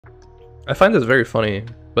I find this very funny,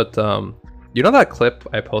 but you know that clip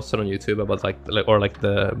I posted on YouTube about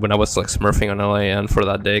the when I was like smurfing on LAN for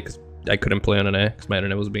that day because I couldn't play on an A because my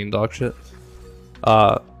internet was being dog shit.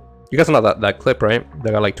 You guys know that clip, right?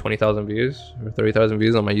 That got like 20,000 views or 30,000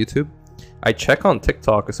 views on my YouTube. I check on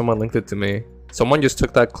TikTok because someone linked it to me. Someone just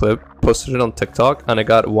took that clip, posted it on TikTok, and it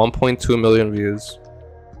got 1.2 million views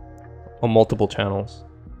on multiple channels.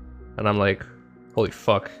 And I'm like, holy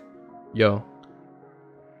fuck, yo,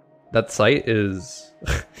 that site is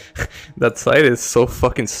that site is so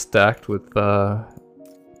fucking stacked with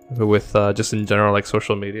just in general like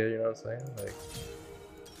social media. You know what I'm saying? Like,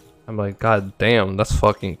 I'm like, god damn, that's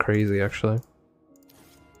fucking crazy. Actually,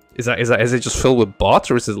 is it just filled with bots,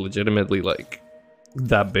 or is it legitimately like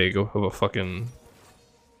that big of a fucking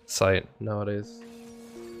site nowadays?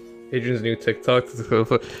 Adrian's new TikTok.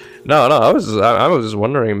 No, I was just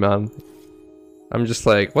wondering, man. I'm just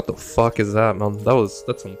like, what the fuck is that, man? That's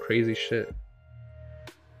some crazy shit.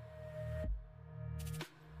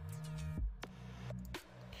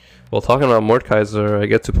 Well, talking about Mordekaiser, I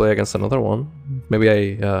get to play against another one. Maybe I,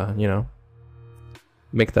 you know,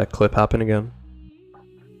 make that clip happen again.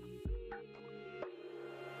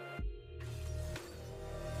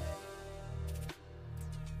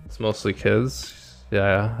 It's mostly kids.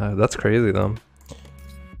 Yeah, that's crazy though.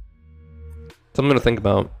 Something to think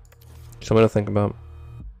about. Something to think about.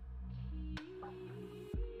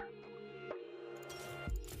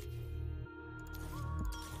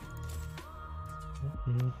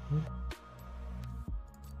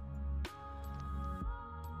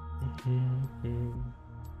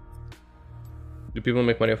 Do people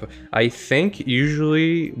make money off of? I think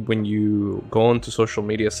usually when you go onto social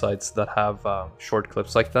media sites that have short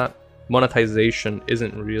clips like that, monetization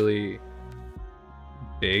isn't really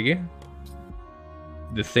big.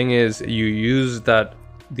 The thing is, you use the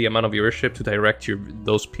amount of viewership to direct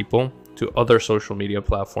those people to other social media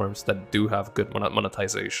platforms that do have good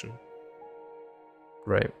monetization,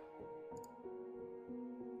 right?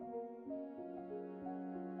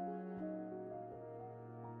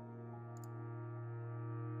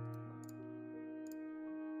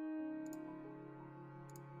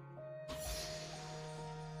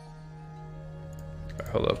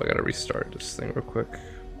 Hold up, I gotta restart this thing real quick.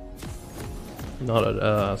 Not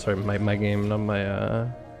a, sorry, my game, not my,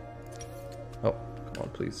 oh, come on,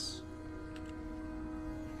 please.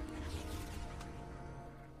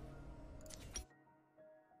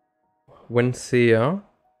 When CEO?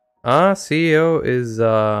 CEO is,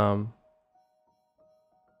 in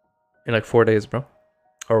like 4 days, bro.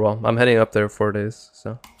 Or well, I'm heading up there 4 days,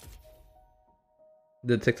 so.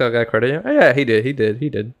 Did TikTok guy credit you? Oh, yeah, he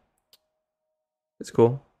did. It's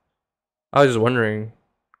cool. I was just wondering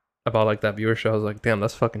about like that viewership. I was like, damn,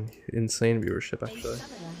 that's fucking insane viewership actually.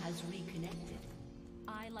 Has reconnected.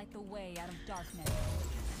 I like the way out of darkness.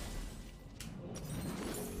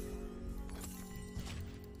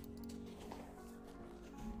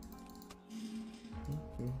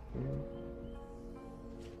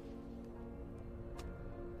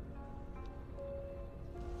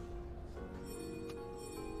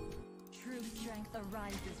 True strength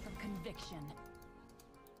arises from conviction.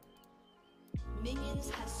 Minions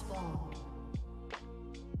have spawned.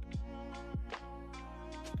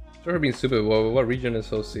 Sorry for being stupid. What region is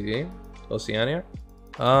OCE? Oceania?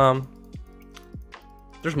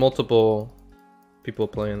 There's multiple people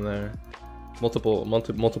playing there.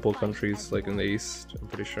 Multiple countries, like in the east, I'm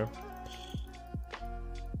pretty sure.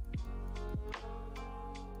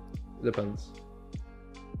 It depends.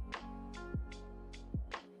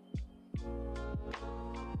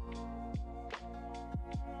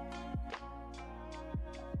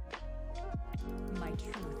 My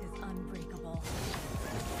truth is unbreakable.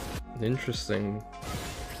 Interesting.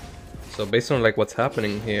 So based on like what's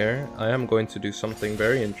happening here, I am going to do something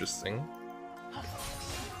very interesting.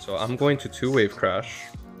 So I'm going to two-wave crash.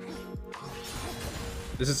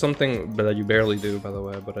 This is something that you barely do, by the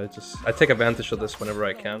way, but I take advantage of this whenever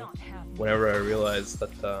I can. Whenever I realize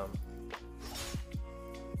that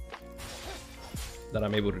that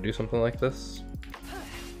I'm able to do something like this.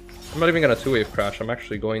 I'm not even gonna two-wave crash. I'm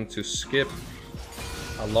actually going to skip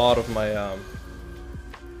a lot of my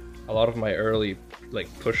early like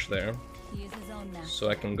push there, so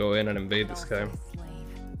I can go in and invade this guy.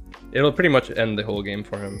 It'll pretty much end the whole game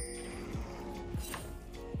for him.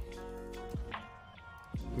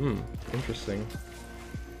 Interesting.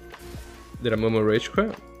 Did Amumu rage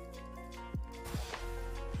quit?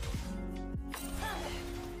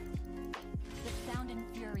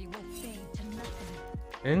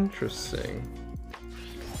 Interesting.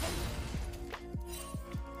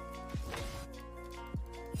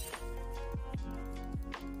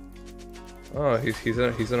 Oh, he's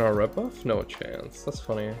in our red buff? No chance. That's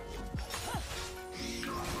funny.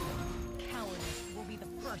 Cowardice will be the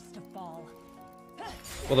first to fall.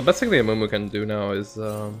 Well, the best thing the Amumu can do now is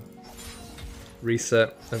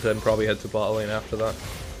reset and then probably head to bot lane after that.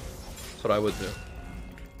 That's what I would do.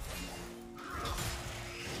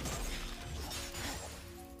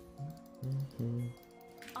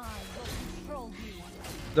 I will control you.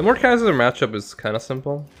 The Mordekaiser matchup is kind of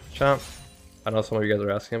simple, chat. I know some of you guys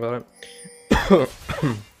are asking about it.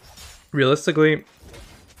 Realistically,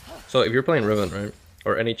 so if you're playing Riven, right,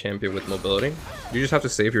 or any champion with mobility, you just have to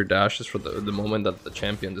save your dashes for the moment that the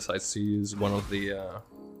champion decides to use one of the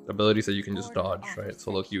abilities that you can just dodge, right?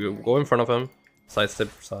 So look, you go in front of him, sidestep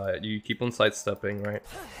side, you keep on sidestepping, right?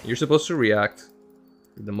 You're supposed to react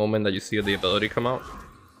the moment that you see the ability come out,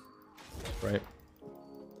 right?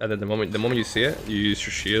 And then the moment you see it, you use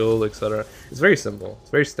your shield, etc. It's very simple.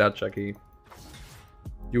 It's very stat checky.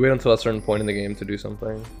 You wait until a certain point in the game to do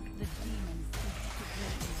something. The demons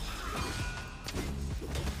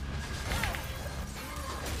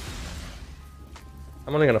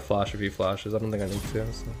I'm only gonna flash if he flashes. I don't think I need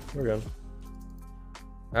to, so we're good.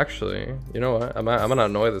 Actually, you know what? I'm gonna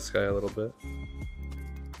annoy this guy a little bit.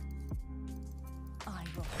 I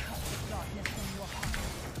will cut darkness from your heart.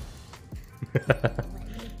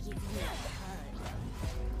 Let me give you a hug.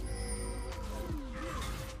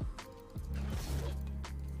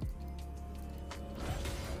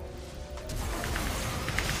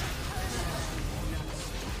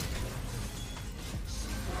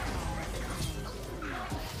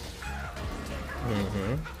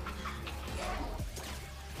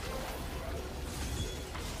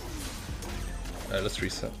 Alright, let's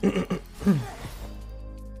reset.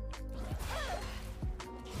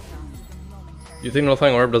 You think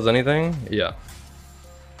Nullifying Orb does anything? Yeah.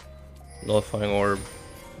 Nullifying Orb.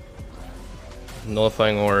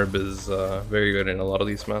 Nullifying Orb is very good in a lot of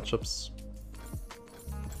these matchups.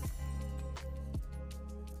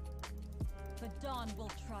 The dawn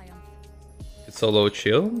will triumph. It's a low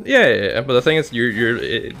shield? Yeah, but the thing is,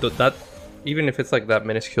 that even if it's like that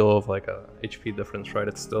minuscule of like a HP difference, right?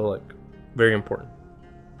 It's still like very important.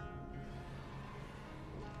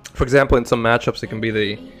 For example, in some matchups, it can be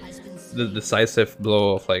the decisive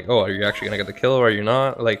blow of like, oh, are you actually gonna get the kill or are you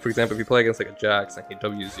not? Like, for example, if you play against like a Jax and he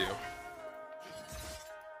W's you,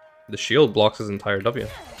 the shield blocks his entire W.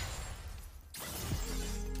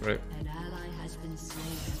 Right. An ally has been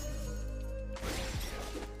slain.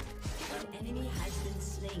 An enemy has been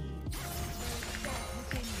slain.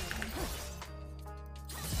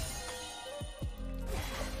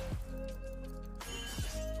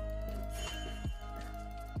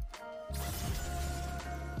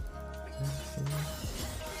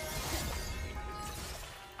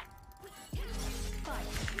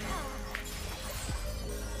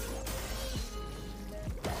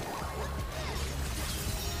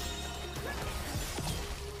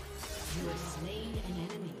 You have slain an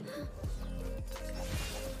enemy.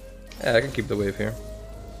 Yeah, I can keep the wave here.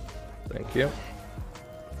 Thank you.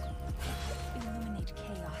 Illuminate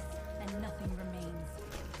chaos, and nothing remains.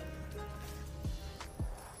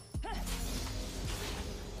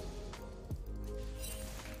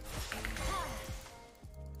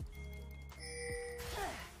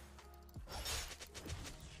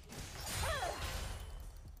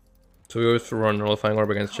 So we always run Nullifying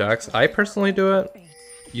Orb against Jax. I personally do it.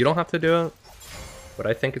 You don't have to do it, but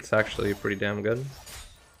I think it's actually pretty damn good.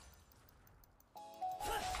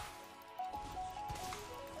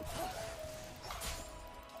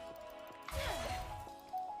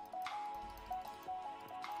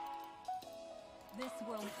 This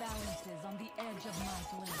world balances on the edge of my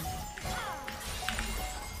blade.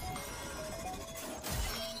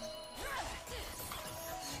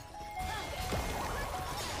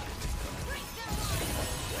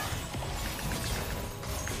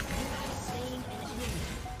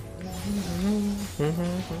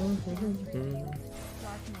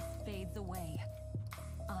 Darkness fades away.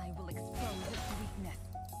 I will expose its weakness.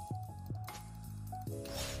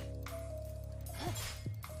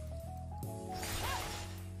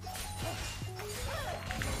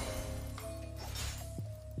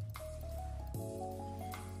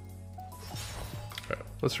 Alright,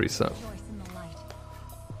 let's reset. Rejoice in the light.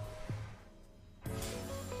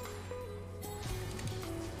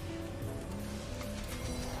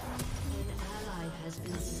 An ally has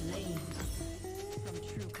been slain. From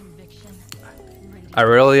true conviction. I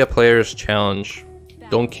rarely a player's challenge.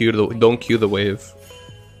 Don't queue the wave.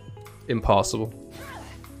 Impossible.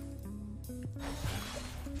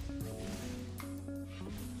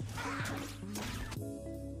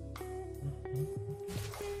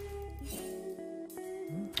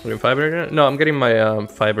 Doing fiber? No, I'm getting my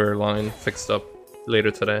fiber line fixed up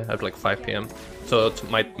later today at like 5 p.m. So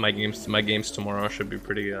my games tomorrow should be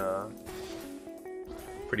pretty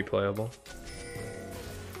pretty playable.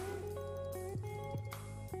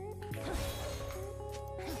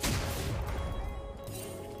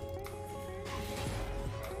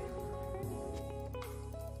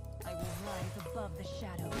 I will rise above the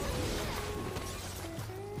shadows.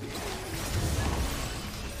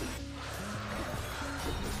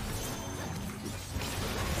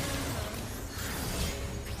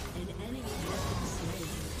 An enemy has been slain.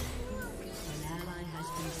 An ally has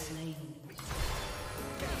been slain.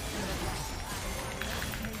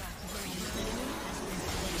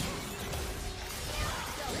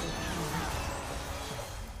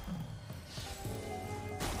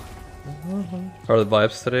 How are the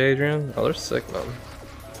vibes today, Adrian? Oh, they're sick, man.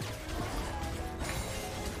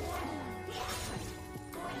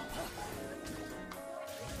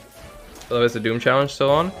 Otherwise, the Doom challenge still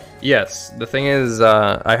on? Yes. The thing is,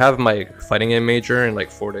 I have my fighting game major in like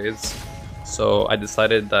 4 days, so I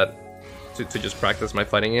decided that to just practice my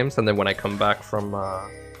fighting games, and then when I come back from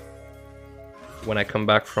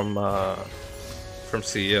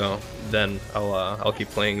CEO, then I'll keep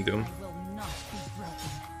playing Doom. Will not be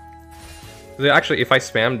broken. Actually, if I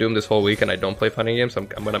spam Doom this whole week and I don't play fighting games, I'm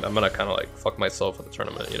gonna kind of like fuck myself at the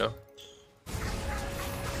tournament, you know.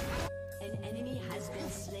 An enemy has been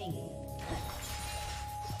slain.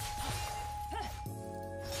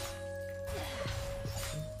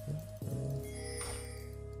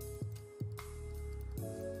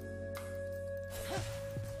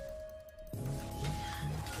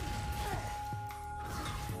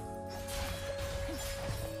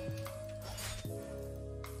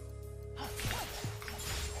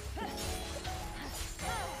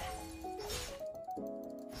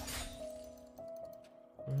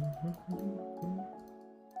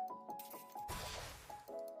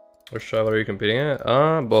 Which Strive are you competing at?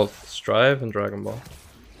 Both Strive and Dragon Ball.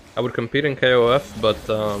 I would compete in KOF, but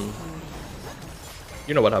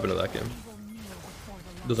you know what happened to that game.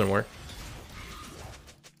 Doesn't work.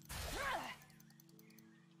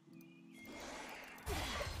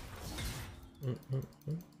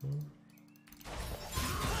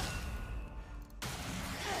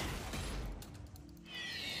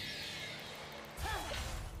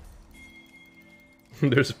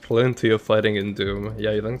 There's plenty of fighting in Doom. Yeah,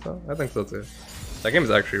 you think so? I think so too. That game is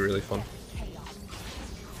actually really fun.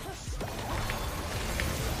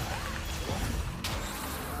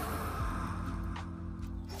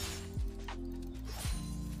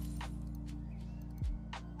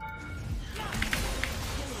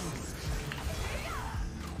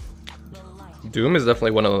 Doom is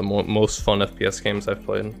definitely one of the most fun FPS games I've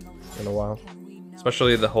played in a while.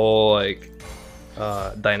 Especially the whole like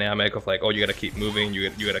dynamic of like, oh, you gotta keep moving, you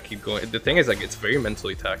gotta keep going. The thing is, like, it's very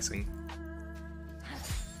mentally taxing.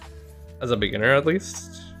 As a beginner, at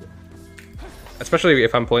least. Especially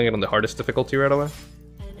if I'm playing it on the hardest difficulty right away.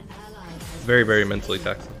 It's very, very mentally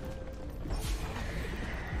taxing.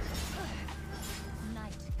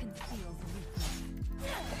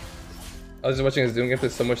 I was just watching his Doom gameplay,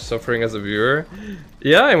 so much suffering as a viewer.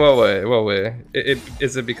 Yeah, in what way? What way?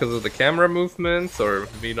 Is it because of the camera movements, or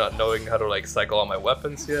me not knowing how to like cycle all my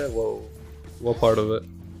weapons yet? Whoa, what part of it?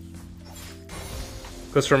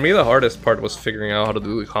 Because for me, the hardest part was figuring out how to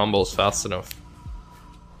do the combos fast enough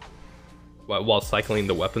while cycling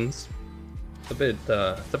the weapons. It's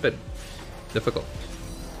a bit difficult.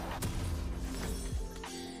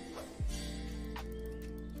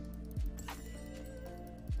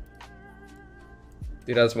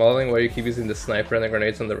 Dude, that's modeling why you keep using the sniper and the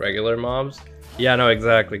grenades on the regular mobs. Yeah, no,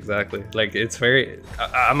 exactly. Like, it's very.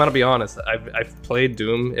 I'm gonna be honest. I've played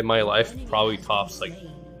Doom in my life probably tops like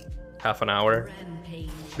half an hour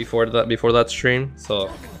before that stream. So,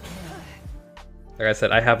 like I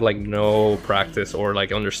said, I have like no practice or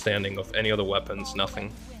like understanding of any of the weapons,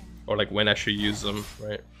 nothing, or like when I should use them,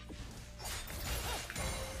 right?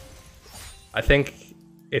 I think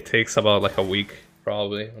it takes about like a week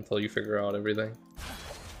probably until you figure out everything.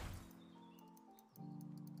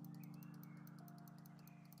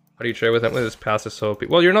 How do you trade with him? This pass is so OP.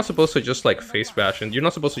 Well, you're not supposed to just like face bash, and you're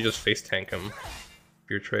not supposed to just face tank him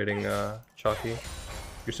if you're trading Chalky.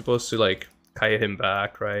 You're supposed to like kite him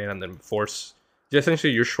back, right, and then force.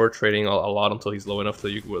 Essentially, you're short trading a lot until he's low enough to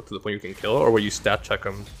the point you can kill, or where you stat check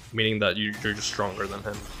him, meaning that you're just stronger than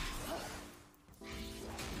him.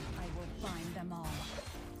 I will find them all.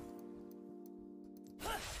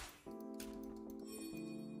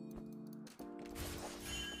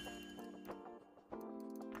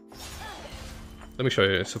 Let me show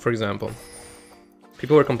you. So, for example,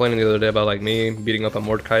 People were complaining the other day about like me beating up a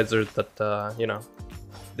Mordekaiser that you know,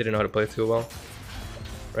 they didn't know how to play too well,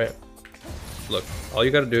 right? Look, all you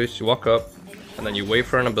gotta do is you walk up and then you wait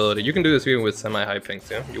for an ability. You can do this even with semi-high ping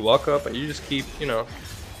too. You walk up and you just keep, you know,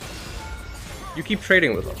 you keep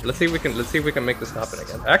trading with them. Let's see if we can make this happen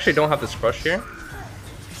again. I actually don't have this crush here,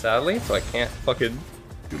 sadly, so I can't fucking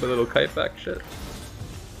do the little kite back shit.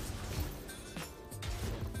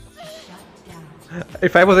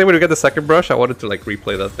 If I was able to get the second brush, I wanted to like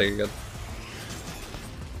replay that thing again.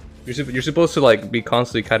 You're supposed to like be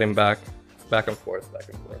constantly kiting back and forth.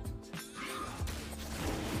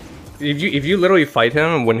 If you literally fight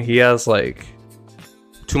him when he has like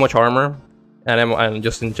too much armor and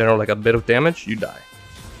just in general like a bit of damage, you die.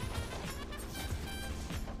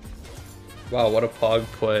 Wow, what a pog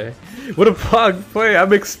play! What a pog play!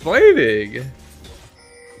 I'm explaining.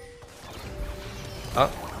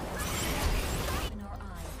 Ah.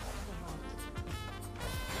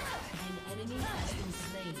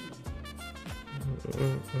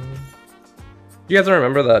 You guys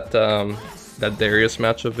remember that that Darius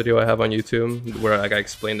matchup video I have on YouTube where like I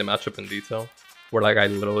explained the matchup in detail, where like I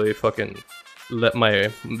literally fucking let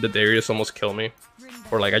the Darius almost kill me,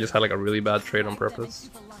 or like I just had like a really bad trade on purpose.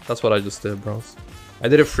 That's what I just did, bros. I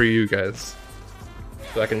did it for you guys,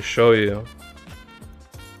 so I can show you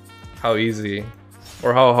how easy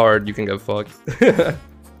or how hard you can get fucked.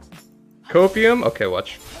 Copium? Okay,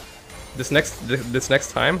 watch. This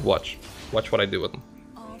next time, watch what I do with them.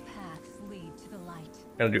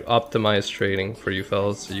 I'm gonna do optimized trading for you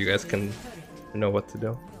fellas so you guys can know what to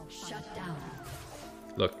do.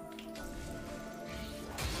 Look.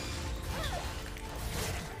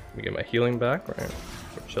 Let me get my healing back, right?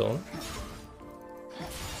 We're chilling.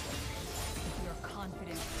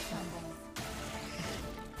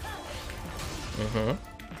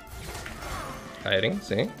 Hiding,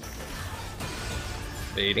 see?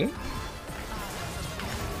 Baiting.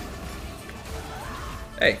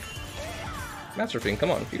 Hey! Master Fiend,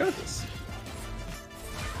 come on, you got this.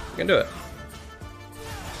 You can do it.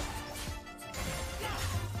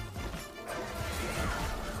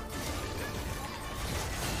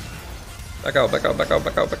 Back out, back out, back out,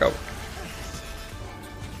 back out, back out.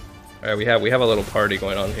 Alright, we have a little party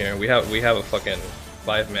going on here. We have a fucking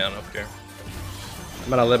 5-man up here. I'm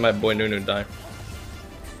gonna let my boy Nunu die.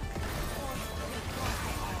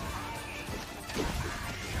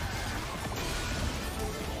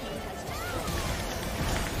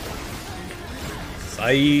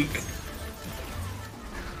 Psych.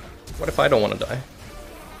 What if I don't want to die?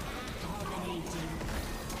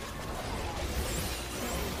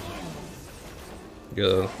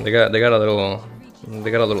 Good. They got a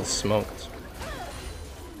little smoked.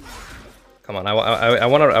 Come on, I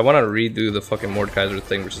wanna redo the fucking Mordekaiser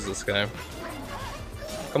thing versus this guy.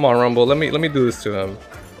 Come on, Rumble, let me do this to him.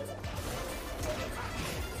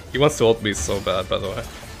 He wants to ult me so bad, by the way.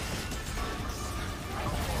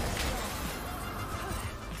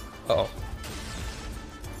 Uh-oh.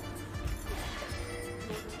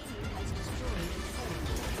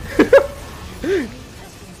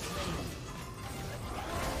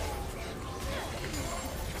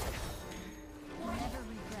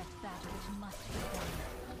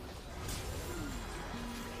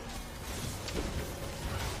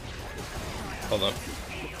 Hold on.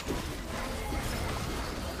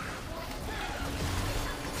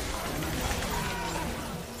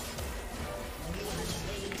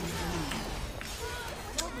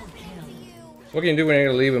 What can you do when you're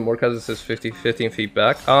gonna leave and Mordekaiser says 15 feet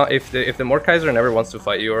back? If the Mordekaiser never wants to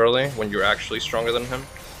fight you early, when you're actually stronger than him,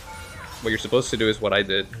 what you're supposed to do is what I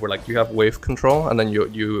did, where like you have wave control and then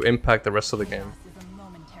you impact the rest of the game.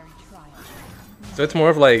 So it's more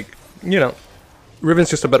of like, you know,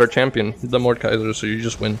 Riven's just a better champion than Mordekaiser, so you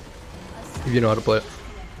just win if you know how to play it.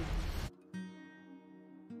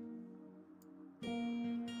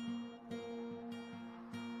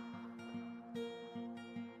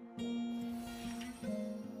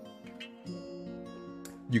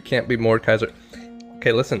 You can't be Mordekaiser.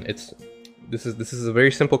 Okay, listen, this is a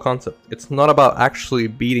very simple concept. It's not about actually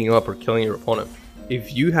beating up or killing your opponent.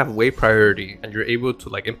 If you have wave priority and you're able to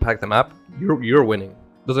like impact the map, you're winning.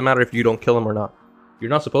 Doesn't matter if you don't kill him or not. You're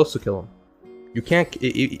not supposed to kill him. You can't.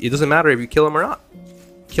 It doesn't matter if you kill him or not.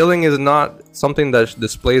 Killing is not something that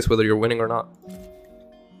displays whether you're winning or not.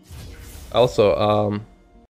 Also,